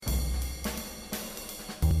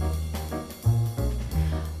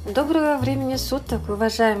Доброго времени суток,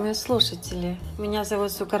 уважаемые слушатели! Меня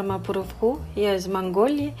зовут Сукарма Пурувку, я из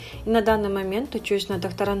Монголии и на данный момент учусь на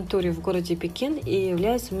докторантуре в городе Пекин и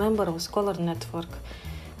являюсь member of Scholar Network.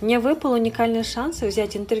 Мне выпал уникальный шанс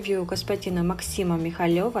взять интервью у господина Максима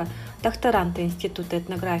Михалева, докторанта Института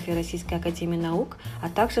этнографии Российской академии наук, а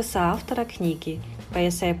также соавтора книги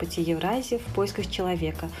 «Пояса и пути Евразии в поисках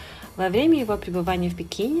человека», во время его пребывания в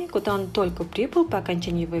Пекине, куда он только прибыл по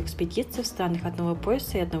окончании его экспедиции в странах одного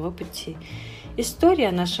пояса и одного пути. История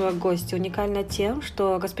нашего гостя уникальна тем,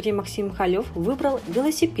 что господин Максим Михалев выбрал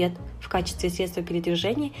велосипед в качестве средства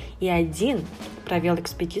передвижения и один провел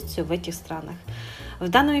экспедицию в этих странах. В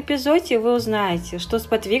данном эпизоде вы узнаете, что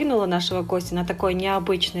сподвигнуло нашего гостя на такое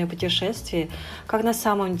необычное путешествие, как на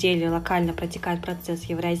самом деле локально протекает процесс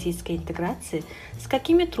евразийской интеграции, с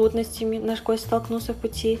какими трудностями наш гость столкнулся в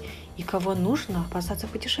пути и кого нужно опасаться в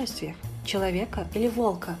путешествиях – человека или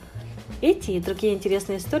волка. Эти и другие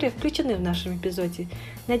интересные истории включены в нашем эпизоде.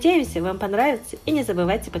 Надеемся, вам понравится, и не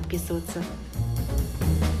забывайте подписываться.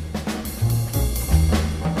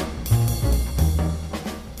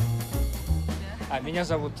 Меня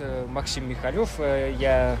зовут Максим Михалев,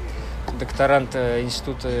 я докторант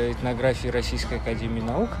Института этнографии Российской академии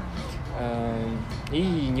наук и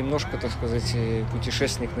немножко, так сказать,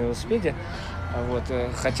 путешественник на велосипеде. Вот.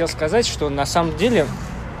 Хотел сказать, что на самом деле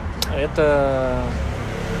это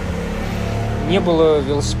не было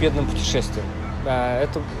велосипедным путешествием.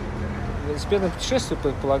 Это велосипедное путешествие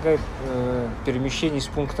предполагает перемещение из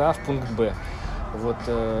пункта А в пункт Б. Вот,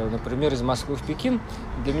 например, из Москвы в Пекин.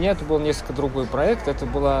 Для меня это был несколько другой проект. Это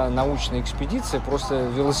была научная экспедиция. Просто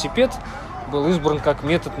велосипед был избран как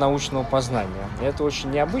метод научного познания. Это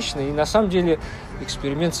очень необычно. И на самом деле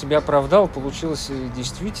эксперимент себя оправдал. Получилось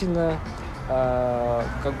действительно,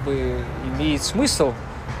 имеет смысл.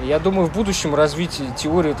 Я думаю, в будущем развить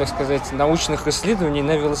теорию, так сказать, научных исследований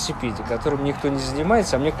на велосипеде, которым никто не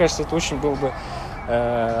занимается. А мне кажется, это очень было бы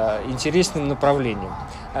интересным направлением.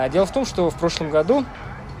 Дело в том, что в прошлом году,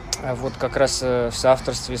 вот как раз в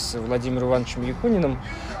соавторстве с Владимиром Ивановичем Якуниным,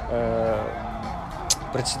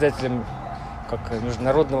 председателем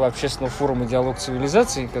Международного общественного форума «Диалог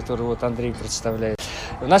цивилизаций», который вот Андрей представляет,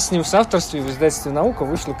 у нас с ним в соавторстве в издательстве «Наука»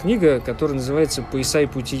 вышла книга, которая называется «Пояса и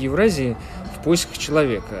пути Евразии в поисках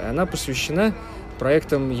человека». Она посвящена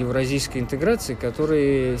проектам евразийской интеграции,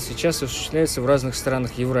 которые сейчас осуществляются в разных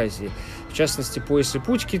странах Евразии. В частности, пояс и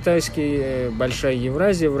путь китайский, Большая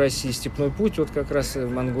Евразия в России, Степной путь, вот как раз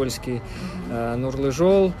монгольский,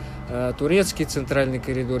 Нурлы-Жол, турецкий центральный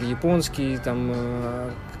коридор, японский, там,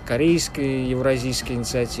 корейская евразийская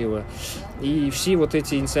инициатива. И все вот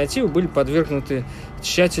эти инициативы были подвергнуты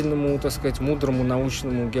тщательному, так сказать, мудрому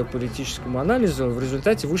научному геополитическому анализу. В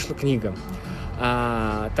результате вышла книга.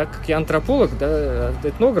 Так как я антрополог, да,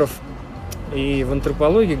 этнограф, и в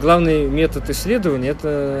антропологии главный метод исследования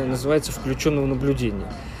это называется включенного наблюдения.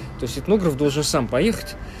 То есть этнограф должен сам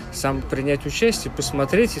поехать, сам принять участие,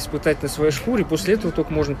 посмотреть, испытать на своей шкуре, после этого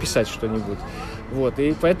только можно писать что-нибудь. Вот.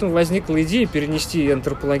 И поэтому возникла идея перенести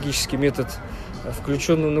антропологический метод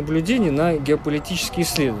включенного наблюдения на геополитические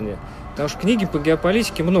исследования. Потому что книги по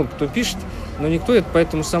геополитике много кто пишет, но никто по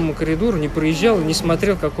этому самому коридору не проезжал и не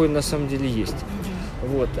смотрел, какой он на самом деле есть.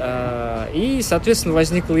 Вот. И, соответственно,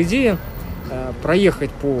 возникла идея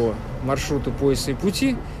проехать по маршруту пояса и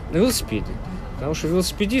пути на велосипеде. Потому что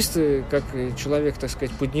велосипедисты, как человек, так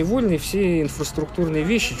сказать, подневольный, все инфраструктурные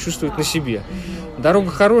вещи чувствуют на себе. Дорога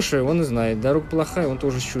хорошая, он и знает. Дорога плохая, он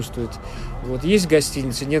тоже чувствует. Вот. Есть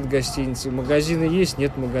гостиницы, нет гостиницы. Магазины есть,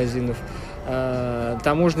 нет магазинов.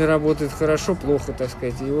 Таможня работает хорошо, плохо, так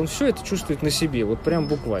сказать. И он все это чувствует на себе, вот прям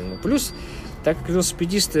буквально. Плюс, так как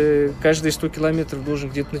велосипедист каждые 100 километров должен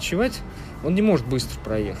где-то ночевать, он не может быстро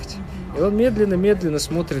проехать. И он медленно-медленно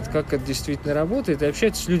смотрит, как это действительно работает, и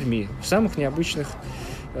общается с людьми в самых необычных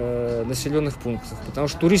населенных пунктах. Потому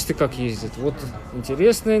что туристы как ездят? Вот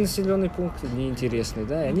интересные населенные пункты, неинтересные,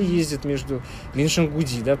 да, и они ездят между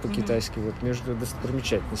Миншангуди, да, по-китайски, вот, между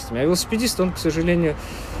достопримечательностями. А велосипедист, он, к сожалению,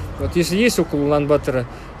 вот если есть около Улан-Батора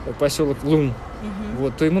поселок Лун,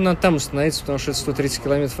 вот, то ему надо там остановиться, потому что это 130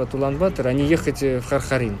 километров от Улан-Батора, а не ехать в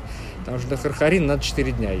Хархарин. Потому что до Хархарина надо 4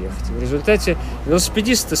 дня ехать. В результате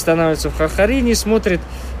велосипедист становится в Хархарине и смотрит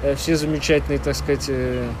все замечательные, так сказать,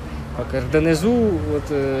 как Эрденезу, вот,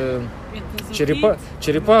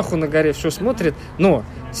 черепаху на горе, все смотрит. Но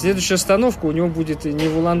следующая остановка у него будет не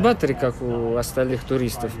в Улан-Баторе, как у остальных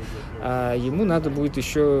туристов, а ему надо будет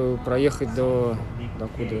еще проехать до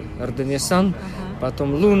Эрденесан,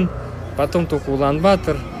 потом Лун, потом только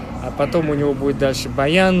Улан-Батор, а потом у него будет дальше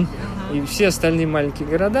Баян и все остальные маленькие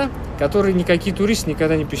города, которые никакие туристы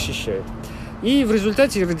никогда не посещают. И в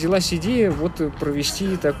результате родилась идея вот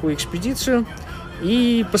провести такую экспедицию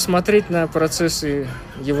и посмотреть на процессы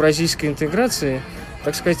евразийской интеграции,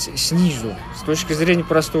 так сказать, снизу, с точки зрения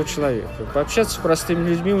простого человека. Пообщаться с простыми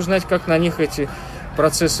людьми, узнать, как на них эти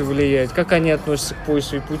процессы влияют, как они относятся к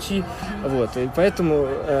поясу и пути. Вот. И поэтому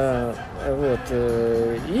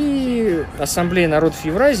и Ассамблея народов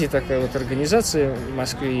Евразии, такая вот организация в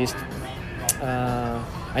Москве есть.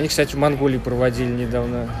 Они, кстати, в Монголии проводили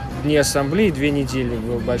недавно Дни Ассамблеи, 2 недели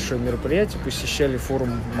было большое мероприятие, посещали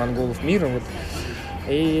форум монголов мира. Вот.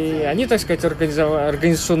 И они, так сказать,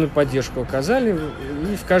 организационную поддержку оказали.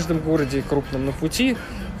 И в каждом городе крупном на пути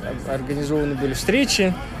организованы были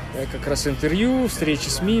встречи, как раз интервью, встречи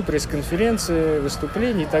СМИ, пресс-конференции,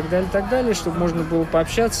 выступления и так далее, чтобы можно было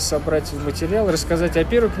пообщаться, собрать материал, рассказать о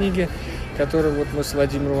первой книге, которую вот мы с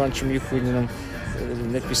Владимиром Ивановичем Якуниным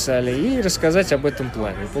написали, и рассказать об этом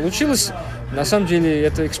плане. Получилось, на самом деле,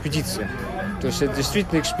 это экспедиция. То есть это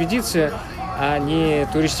действительно экспедиция, а не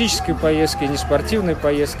туристическая поездка, не спортивная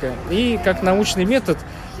поездка. И как научный метод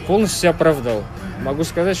полностью себя оправдал. Могу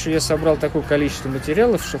сказать, что я собрал такое количество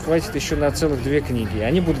материалов, что хватит еще на целых 2 книги.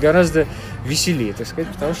 Они будут гораздо веселее, так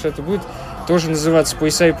сказать, потому что это будет тоже называться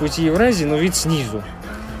 «Пояса и пути Евразии», но вид снизу.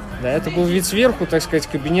 Да, это был вид сверху, так сказать,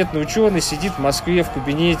 кабинетный ученый сидит в Москве в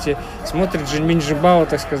кабинете, смотрит Джинминь Жибао,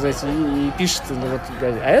 так сказать, и пишет.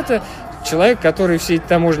 А это человек, который все эти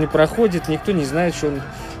таможни проходит, никто не знает, что он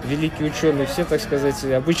великий ученый. Все, так сказать,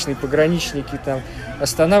 обычные пограничники там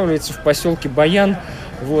останавливаются в поселке Баян,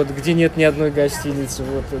 вот, где нет ни одной гостиницы,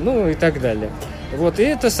 вот, ну и так далее. Вот, и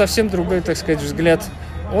это совсем другой, так сказать, взгляд.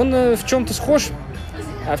 Он в чем-то схож,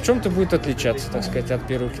 а в чем-то будет отличаться, так сказать, от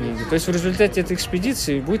первой книги. То есть в результате этой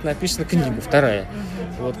экспедиции будет написана книга, 2.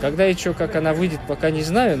 Вот, когда и что, как она выйдет, пока не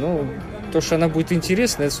знаю, но то, что она будет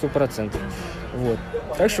интересна, это 100%. Вот.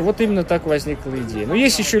 Так что вот именно так возникла идея. Но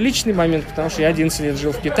есть еще личный момент, потому что я 11 лет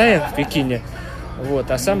жил в Китае, в Пекине,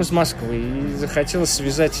 вот, а сам из Москвы. И захотелось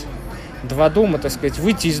связать 2 дома, так сказать,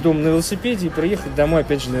 выйти из дома на велосипеде и приехать домой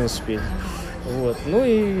опять же на велосипеде. Вот. Ну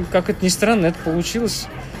и, как это ни странно, это получилось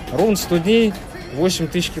ровно 100 дней, 8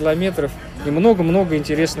 тысяч километров и много-много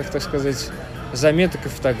интересных, так сказать, заметок и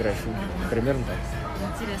фотографий. Примерно так.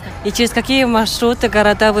 Интересно. И через какие маршруты,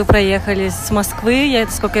 города вы проехали? С Москвы,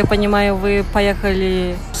 насколько я понимаю, вы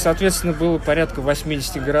поехали... Соответственно, было порядка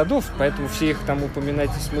 80 городов, поэтому все их там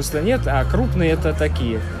упоминать смысла нет, а крупные это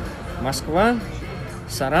такие: Москва,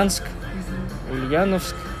 Саранск,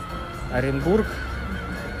 Ульяновск, Оренбург,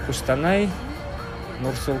 Кустанай,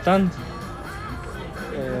 Нур-Султан,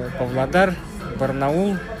 Павлодар,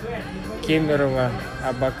 Барнаул, Кемерово,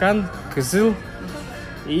 Абакан, Кызыл,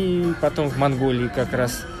 и потом в Монголии как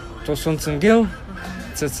раз Тосон-Ценгел,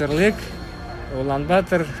 Цецерлек,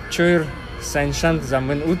 Улан-Батор, Чойр, Саньшан,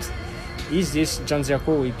 Замен-Ут, и здесь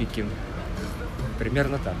Джанцзякоу и Пекин.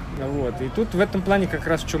 Примерно так. Вот. И тут в этом плане как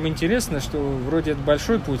раз в чем интересно, что вроде это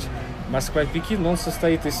большой путь Москва-Пекин, но он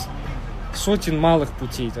состоит из сотен малых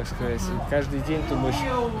путей, так сказать. И каждый день думаешь,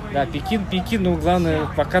 да, Пекин, но главное,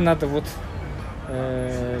 пока надо вот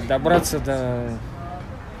добраться до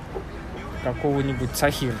какого-нибудь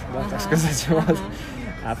Цахир, да, так сказать, вот.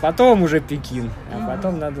 А потом уже Пекин, а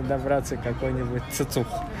потом надо добраться к какой-нибудь Цицух.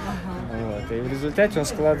 Вот. И в результате он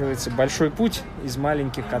складывается большой путь из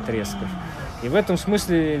маленьких отрезков. И в этом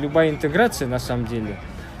смысле любая интеграция, на самом деле,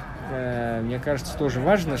 мне кажется, тоже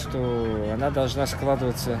важно, что она должна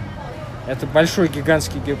складываться. Это большой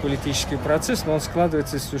гигантский геополитический процесс, но он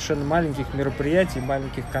складывается из совершенно маленьких мероприятий,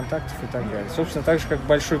 маленьких контактов и так далее. Собственно, так же, как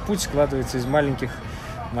большой путь складывается из маленьких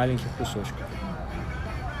кусочков.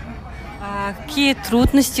 А какие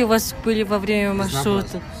трудности у вас были во время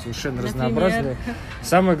маршрута? Совершенно разнообразные.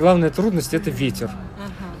 Самая главная трудность – это ветер.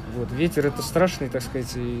 Вот, ветер – это страшный, так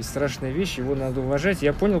сказать, и страшная вещь, его надо уважать.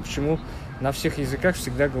 Я понял, почему на всех языках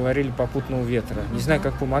всегда говорили попутного ветра. Не знаю,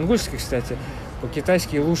 как по-монгольски, кстати,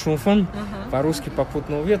 по-китайски лушунфан, по-русски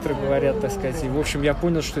попутного ветра говорят, так сказать. И, в общем, я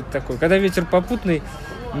понял, что это такое. Когда ветер попутный,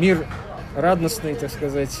 мир радостный, так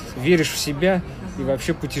сказать, веришь в себя, и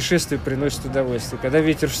вообще путешествие приносит удовольствие. Когда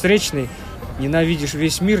ветер встречный, ненавидишь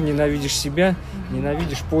весь мир, ненавидишь себя,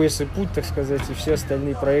 ненавидишь пояс и путь, так сказать, и все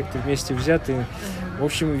остальные проекты вместе взятые. В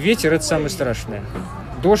общем, ветер – это самое страшное.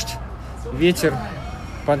 Дождь, ветер,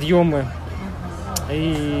 подъемы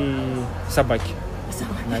и собаки.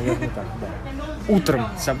 Наверное, так, да. Утром.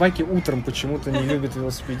 Собаки утром почему-то не любят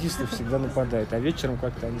велосипедистов, всегда нападают, а вечером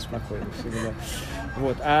как-то они спокойны всегда.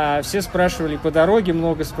 Вот. А все спрашивали по дороге,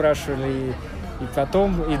 много спрашивали, и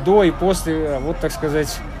потом, и до, и после, вот, так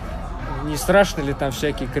сказать, не страшно ли там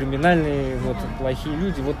всякие криминальные, вот, плохие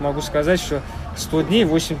люди. Вот могу сказать, что 100 дней,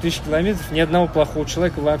 8 тысяч километров, ни одного плохого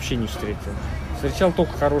человека вообще не встретил. Встречал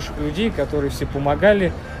только хороших людей, которые все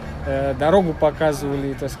помогали, дорогу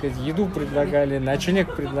показывали, так сказать, еду предлагали,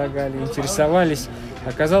 ночлег предлагали, интересовались.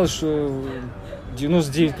 Оказалось, что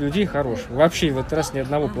 99 людей хороших. Вообще в этот раз ни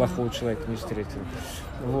одного плохого человека не встретил.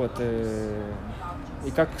 Вот. И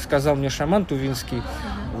как сказал мне шаман тувинский,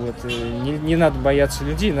 вот, не надо бояться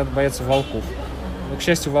людей, надо бояться волков. Но, к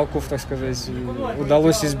счастью, волков, так сказать,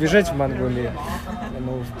 удалось избежать в Монголии.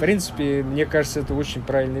 Но, в принципе, мне кажется, это очень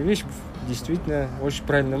правильная вещь. Действительно, очень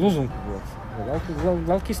правильный лозунг. Вот.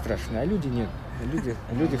 Волки страшные, а люди нет.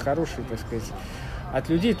 Люди хорошие, так сказать. От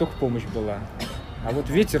людей только помощь была. А вот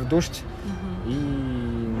ветер, дождь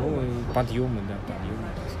и подъемы, так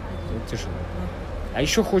сказать, это тяжело. А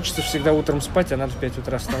еще хочется всегда утром спать, а надо в 5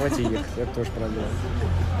 утра вставать и ехать. Это тоже проблема.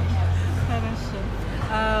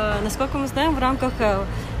 Хорошо. Насколько мы знаем, в рамках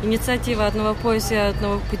инициативы «Одного пояса и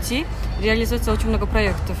одного пути» реализуется очень много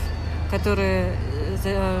проектов, которые,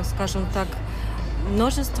 скажем так,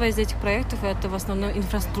 множество из этих проектов – это в основном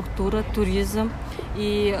инфраструктура, туризм.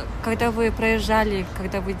 И когда вы проезжали,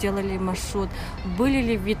 когда вы делали маршрут, были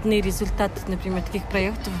ли видны результаты, например, таких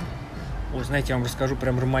проектов? Знаете, я вам расскажу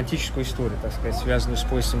прям романтическую историю, так сказать, связанную с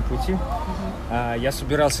поясом пути. Я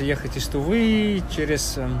собирался ехать из Тувы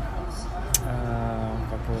через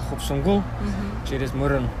Хопсунгул, через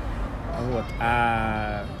Мурын. Вот.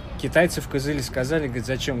 А китайцы в Кызыле сказали, говорят,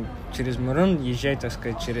 зачем через Мурын езжай, так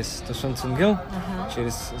сказать, через Тусун-Цингел,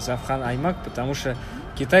 через Завхан-Аймак, потому что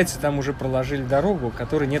китайцы там уже проложили дорогу,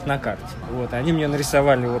 которой нет на карте. Вот. Они мне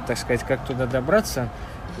нарисовали, вот, так сказать, как туда добраться,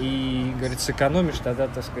 и, говорит, сэкономишь тогда,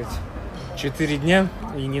 так сказать, 4 дня,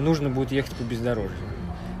 и не нужно будет ехать по бездорожью.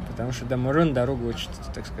 Потому что до Мурын дорогу, очень,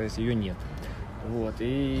 так сказать, ее нет. Вот.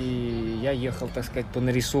 И я ехал, так сказать, по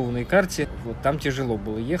нарисованной карте. Вот там тяжело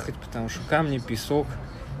было ехать, потому что камни, песок,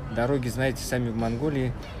 дороги, знаете, сами в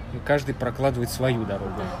Монголии, каждый прокладывает свою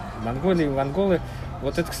дорогу. В Монголии, монголы.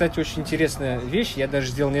 Вот это, кстати, очень интересная вещь. Я даже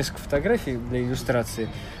сделал несколько фотографий для иллюстрации.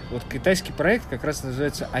 Вот китайский проект как раз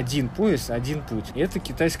называется «Один пояс, один путь». И это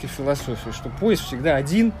китайская философия, что пояс всегда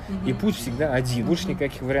один и путь всегда один. Больше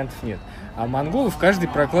никаких вариантов нет. А монголов каждый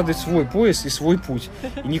прокладывает свой пояс и свой путь.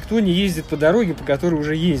 И никто не ездит по дороге, по которой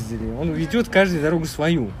уже ездили. Он ведет каждую дорогу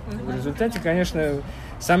свою. В результате, конечно,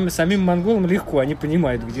 самим монголам легко. Они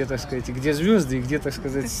понимают, где, так сказать, где звезды и где, так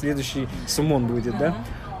сказать, следующий сумон будет, да?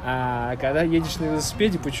 А когда едешь на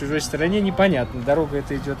велосипеде по чужой стороне, непонятно, дорога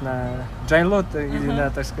это идет на Джайлот или на,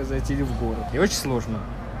 так сказать, или в город. И очень сложно.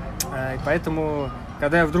 И поэтому,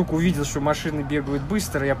 когда я вдруг увидел, что машины бегают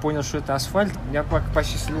быстро, я понял, что это асфальт, у меня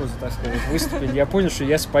почти слезы, так сказать, выступили. Я понял, что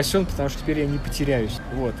я спасен, потому что теперь я не потеряюсь.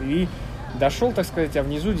 Вот. И дошел, так сказать, а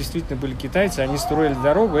внизу действительно были китайцы, они строили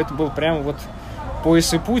дорогу, это был прямо вот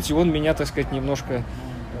пояс и путь, и он меня, так сказать, немножко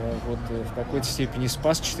вот в какой-то степени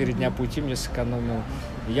спас. 4 дня пути мне сэкономил.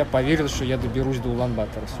 И я поверил, что я доберусь до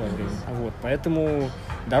Улан-Батора в свое время. Вот. Поэтому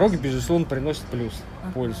дороги, безусловно, приносят плюс,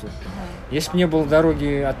 пользу. Если бы не было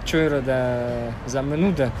дороги от Чойра до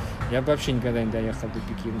Заменуда, я бы вообще никогда не доехал до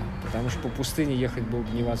Пекина. Потому что по пустыне ехать было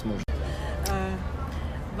бы невозможно.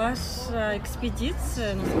 Ваша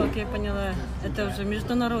экспедиция, насколько я поняла, это уже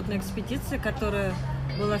международная экспедиция, которая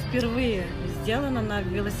была впервые сделана на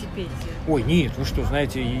велосипеде. Ой, нет, вы что,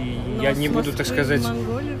 знаете, я не буду, так сказать...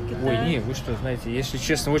 Монголию, в Китае. Ой, нет, вы что, знаете, если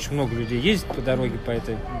честно, очень много людей ездит по дороге по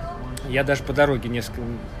этой... Я даже по дороге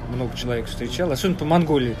много человек встречал, особенно по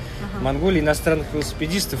Монголии. В Монголии иностранных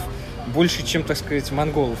велосипедистов больше, чем, так сказать,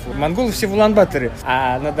 монголов. Монголы все в Улан-Баторе,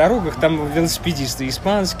 а на дорогах там велосипедисты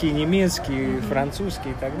испанские, немецкие,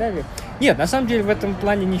 французские и так далее. Нет, на самом деле в этом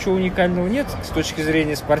плане ничего уникального нет с точки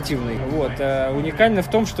зрения спортивной. Вот. Уникально в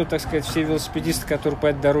том, что, так сказать, все велосипедисты, которые по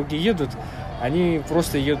этой дороге едут, они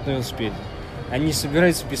просто едут на велосипеде. Они не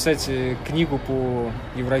собираются писать книгу по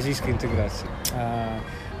евразийской интеграции.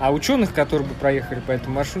 А ученых, которые бы проехали по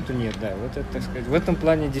этому маршруту, нет, да. Вот это, так сказать, в этом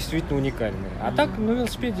плане действительно уникально. А так, на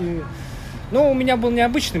велосипеде... Ну, у меня был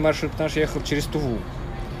необычный маршрут, потому что я ехал через Туву.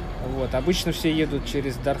 Вот. Обычно все едут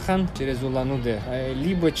через Дархан, через Улан-Удэ,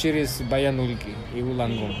 либо через Баян-Ульги и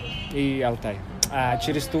Улангон, и Алтай. А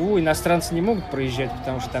через Туву иностранцы не могут проезжать,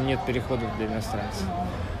 потому что там нет переходов для иностранцев.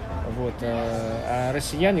 Вот. А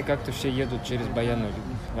россияне как-то все едут через Баян-Ульги.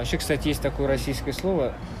 Вообще, кстати, есть такое российское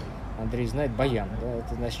слово... Андрей знает, баян, да,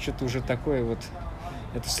 это значит что-то уже такое вот,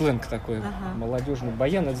 это сленг такой, молодежный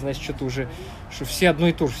баян, это значит что-то уже, что все одно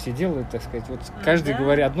и то же все делают, так сказать, вот каждый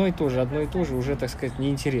говорит одно и то же, уже, так сказать,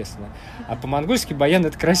 неинтересно. А по-монгольски баян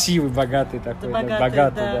это красивый, богатый такой,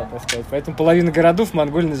 богатый, да, так сказать, поэтому половина городов в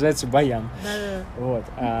Монголии называется Баян. Вот.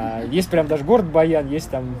 А есть прям даже город Баян, есть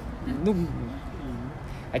там, ну,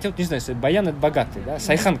 хотя вот не знаю, Баян это богатый, да,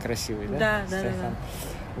 Сайхан красивый, да? Да.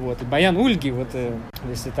 Вот. И баян Ульги, вот,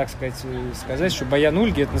 если так сказать, что баян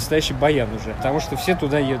Ульги — это настоящий баян уже, потому что все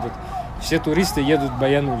туда едут. Все туристы едут в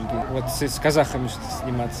баян Ульги. Вот с казахами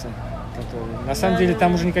сниматься. На самом деле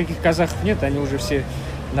там уже никаких казахов нет, они уже все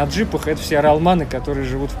на джипах, это все оралманы, которые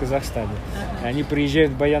живут в Казахстане. И они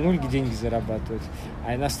приезжают в баян Ульги деньги зарабатывать.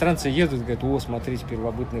 А иностранцы едут, говорят: о, смотрите,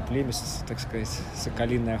 первобытное племя, так сказать,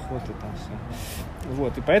 соколиной охоты, там все.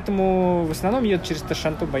 Вот, и поэтому в основном едут через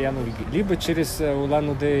Ташанто, баян Ульги, либо через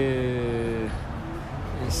Улан-Удэ,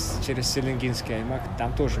 через Селенгинский аймак,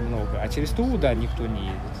 там тоже много. А через Туву, да, никто не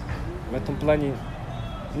едет. В этом плане,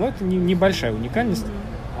 ну, это небольшая уникальность.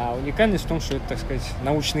 А уникальность в том, что это, так сказать,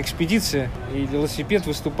 научная экспедиция, и велосипед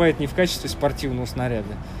выступает не в качестве спортивного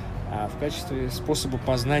снаряда, а в качестве способа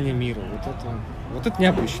познания мира. Вот это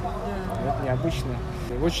необычно. Это необычно.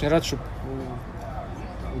 И очень рад, что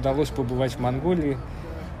удалось побывать в Монголии.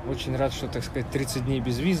 Очень рад, что, так сказать, 30 дней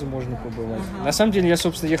без визы можно побывать. На самом деле, я,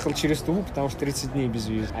 собственно, ехал через Туву, потому что 30 дней без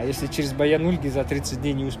визы. А если через баян Ульги, за 30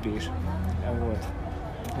 дней не успеешь. Вот.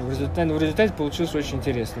 В результате получилось очень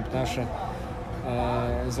интересно, потому что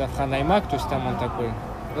Завхан Аймак, то есть там он такой...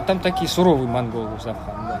 Вот там такие суровые монголы,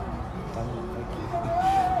 Завхан, да.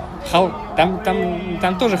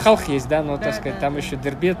 Там тоже халх есть, да, но, так сказать, там еще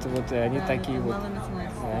дербет, вот, и они такие вот...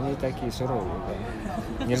 Они такие суровые,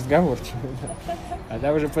 да. Неразговорчивые, да. А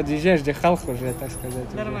когда уже подъезжаешь, где халх, уже, так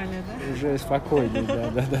сказать... Нормально, уже спокойнее,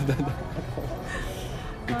 да.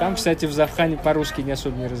 И там, кстати, в Завхане по-русски не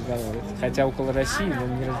особо не разговаривают. Хотя около России, но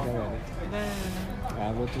не разговаривают.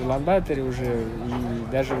 А вот в Улан-Баторе уже,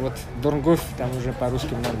 и даже вот Дорнгоф там уже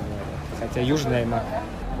по-русски много говорят. Хотя южный аймак.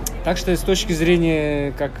 Так что с точки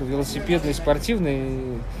зрения как велосипедной,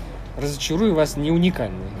 спортивной, разочарую вас, не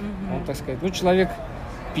уникальный. Он, так сказать, человек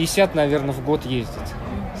 50, наверное, в год ездит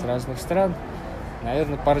с разных стран.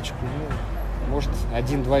 Наверное, парочку, может,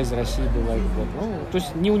 1-2 из России бывает в год. То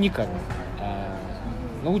есть не уникальный.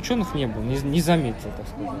 Но ученых не было, не заметил, так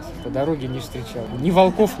сказать. По дороге не встречал. Ни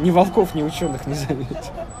волков, ни ученых не заметил.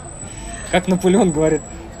 Как Наполеон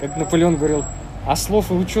говорил,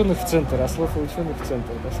 ослов и ученых в центр, так сказать.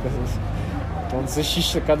 Он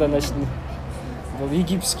защищал, когда, был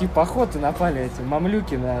египетский поход, и напали эти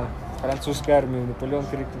мамлюки на французскую армию. Наполеон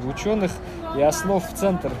крикнул: ученых и ослов в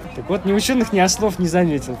центр. Так вот, ни ученых, ни ослов не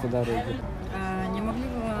заметил по дороге. Не могли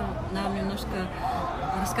бы вы нам немножко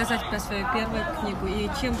рассказать про свою первую книгу и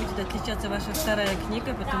чем будет отличаться ваша вторая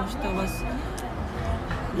книга, потому что у вас...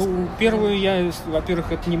 Первую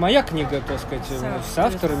во-первых, это не моя книга, так сказать, с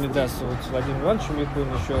авторами, да, с Владимиром Ивановичем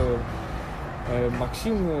Якуниным, еще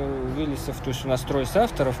Максим Велесов, то есть у нас 3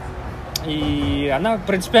 авторов, и она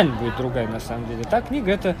принципиально будет другая, на самом деле. Та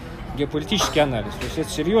книга — это геополитический анализ, то есть это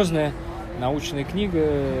серьезная научная книга,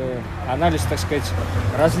 анализ, так сказать,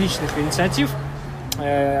 различных инициатив.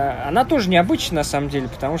 Она тоже необычна, на самом деле,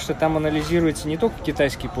 потому что там анализируется не только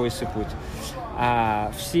китайский пояс и путь,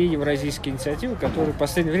 а все евразийские инициативы, которые в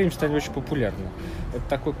последнее время стали очень популярны. Это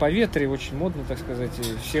такой поветрие, очень модно, так сказать,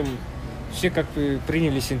 все как бы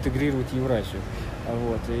принялись интегрировать Евразию.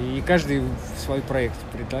 Вот. И каждый свой проект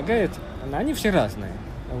предлагает, но они все разные.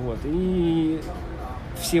 Вот. И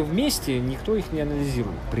все вместе, никто их не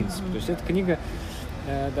анализирует, в принципе. То есть эта книга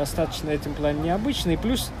достаточно в этом плане необычная. И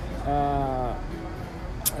плюс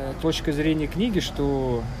точка зрения книги,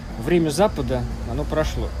 что время Запада, оно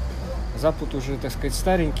прошло. Запад уже, так сказать,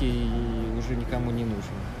 старенький и уже никому не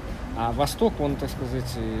нужен. А Восток, он, так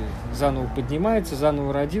сказать, заново поднимается,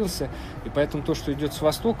 заново родился. И поэтому то, что идет с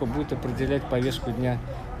Востока, будет определять повестку дня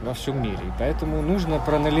во всем мире. И поэтому нужно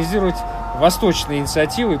проанализировать восточные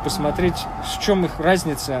инициативы и посмотреть, в чем их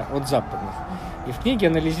разница от западных. И в книге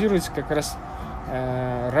анализируется как раз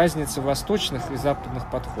разница восточных и западных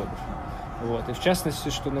подходов. Вот. И в частности,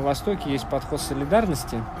 что на Востоке есть подход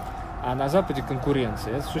солидарности, а на Западе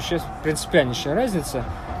конкуренция. Это принципиальнейшая разница.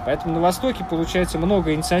 Поэтому на Востоке получается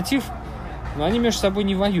много инициатив, но они между собой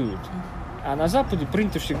не воюют. А на Западе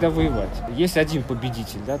принято всегда воевать. Есть один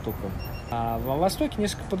победитель, да, только. А на Востоке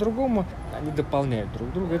несколько по-другому, они дополняют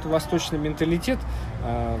друг друга. Это восточный менталитет,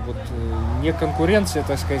 не конкуренция,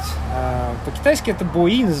 так сказать. По-китайски это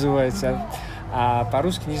бои называется, а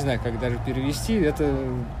по-русски не знаю, как даже перевести. Это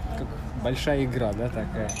как большая игра, да,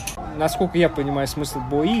 такая. Насколько я понимаю, смысл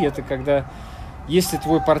бои — это когда, если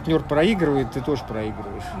твой партнер проигрывает, ты тоже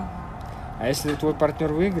проигрываешь. А если твой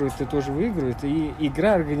партнер выигрывает, ты тоже выигрываешь. И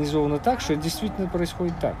игра организована так, что это действительно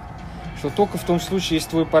происходит так. Что только в том случае,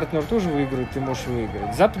 если твой партнер тоже выигрывает, ты можешь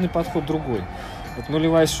выиграть. Западный подход другой. Вот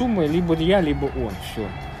нулевая сумма, либо я, либо он. Все.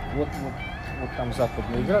 Вот там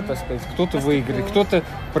западная игра, так сказать. Кто-то выиграет, кто-то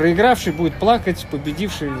проигравший будет плакать,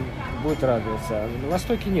 победивший будет радоваться. А на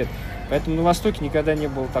Востоке нет. Поэтому на Востоке никогда не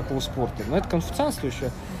было такого спорта. Но это конфуцианство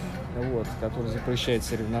еще, вот, которое запрещает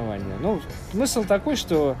соревнования. Но смысл такой,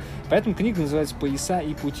 что поэтому книга называется «Пояса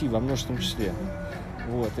и пути» во множественном числе.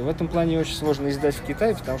 Вот. И в этом плане очень сложно издать в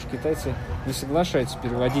Китае, потому что китайцы не соглашаются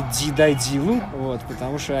переводить «ди дай ди лу», вот,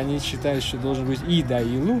 потому что они считают, что должен быть «и дай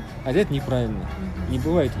и лу», а это неправильно. Не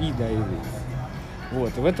бывает «и дай и лу».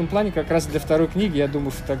 Вот. И в этом плане как раз для второй книги, я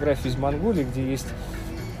думаю, фотографии из Монголии, где есть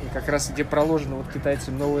как раз где проложена вот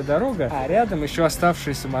китайцам новая дорога, а рядом еще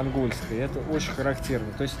оставшаяся монгольская. Это очень характерно.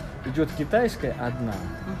 То есть идет китайская одна,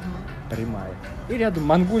 прямая, и рядом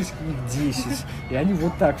монгольских 10. И они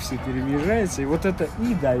вот так все перемежаются. И вот это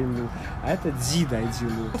 «и дайлу», а это «ди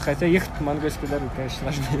дайдилу». Хотя ехать по монгольской дороге,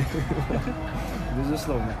 конечно, сложнее.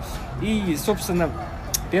 Безусловно. И, собственно,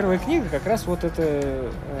 первая книга как раз вот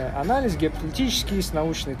это анализ геополитический, с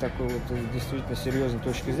научной такой вот действительно серьезной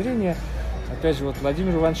точки зрения. Опять же, вот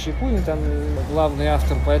Владимир Иванович Якунин там главный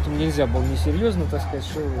автор, поэтому нельзя было несерьезно, так сказать,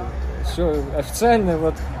 что все официально.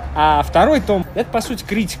 Вот. А второй том – это, по сути,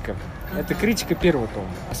 критика. Это критика первого тома.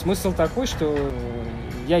 Смысл такой, что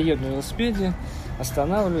я еду на велосипеде,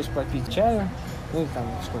 останавливаюсь попить чаю, ну, там,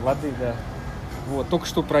 что, воды, да. Вот, только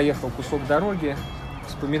что проехал кусок дороги,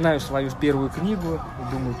 вспоминаю свою первую книгу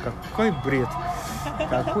и думаю, какой бред.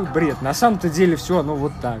 Какой бред. На самом-то деле все оно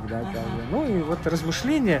вот так, да. Ну и вот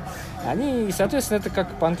размышления, они, соответственно, это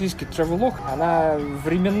как по-английски travelog, она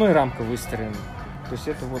временной рамкой выстроена. То есть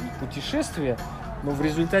это вот путешествие, но в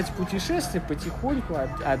результате путешествия потихоньку,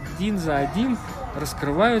 один за один,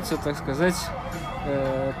 раскрываются, так сказать,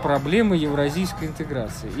 проблемы евразийской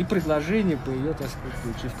интеграции и предложения по ее, так сказать,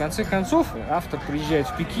 пути. В конце концов, автор приезжает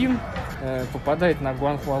в Пекин, попадает на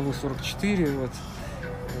Гуанхуалу 44, вот,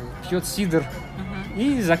 пьет сидр,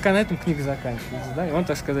 и на этом книга заканчивается. Да? И он,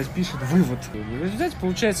 так сказать, пишет вывод. И в результате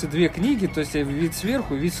получается две книги, то есть вид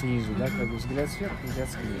сверху и вид снизу, да, как бы взгляд сверху и взгляд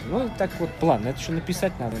снизу. Ну, так вот план, это еще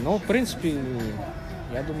написать надо. Но, в принципе,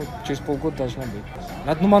 я думаю, через полгода должно быть.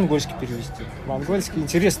 Надо на монгольский перевести. Монгольский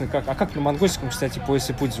интересно, как. А как на монгольском, кстати, «Пояс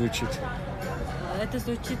и путь» звучит? Это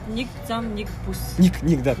звучит ник цам ник пус.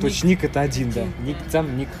 Ник, да, точно, ник это один, да. Ник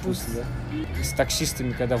цам ник пус, да. С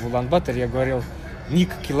таксистами, когда в Улан-Баторе, я говорил ник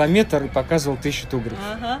километр и показывал 1000 тугров.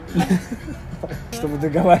 Чтобы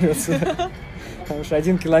договариваться. Потому что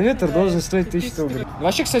 1 километр должен стоить 1000 тугров.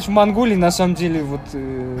 Вообще, кстати, в Монголии на самом деле вот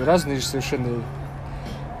разные совершенно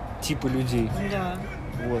типы людей. Да.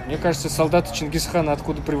 Вот. Мне кажется, солдаты Чингисхана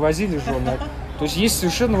откуда привозили жены. То есть есть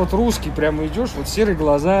совершенно вот русский, прямо идешь, вот серые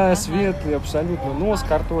глаза, светлые, абсолютно, нос,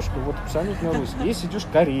 картошка, вот абсолютно русский. Есть идешь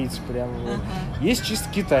корейцы прямо, вот. Есть чисто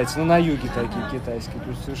китайцы, ну на юге такие китайские. То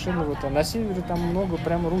есть совершенно вот, а на севере там много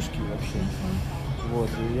прямо русские вообще. Вот,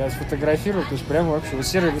 и я сфотографировал, то есть прямо вообще вот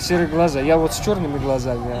серые глаза. Я вот с черными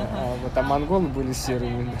глазами, а вот там монголы были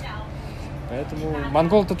серыми. Поэтому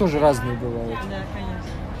монголы-то тоже разные бывают. Да, конечно.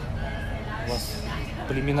 У вас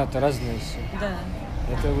племена-то разные все. Да.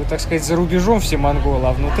 Это вы, так сказать, за рубежом все монголы,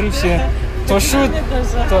 а внутри все тошут,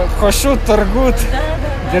 Да. хошут, торгут,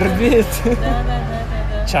 дербет,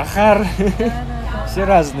 Да. чахар. Да. Все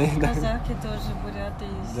разные, да. Казахи тоже, буряты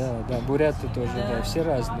есть. Да, буряты тоже, Да. да, все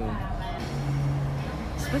разные.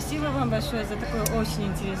 Спасибо вам большое за такое очень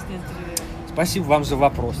интересное интервью. Спасибо вам за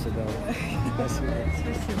вопросы, да. Спасибо.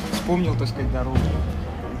 Спасибо. Вспомнил, так сказать, дорогу.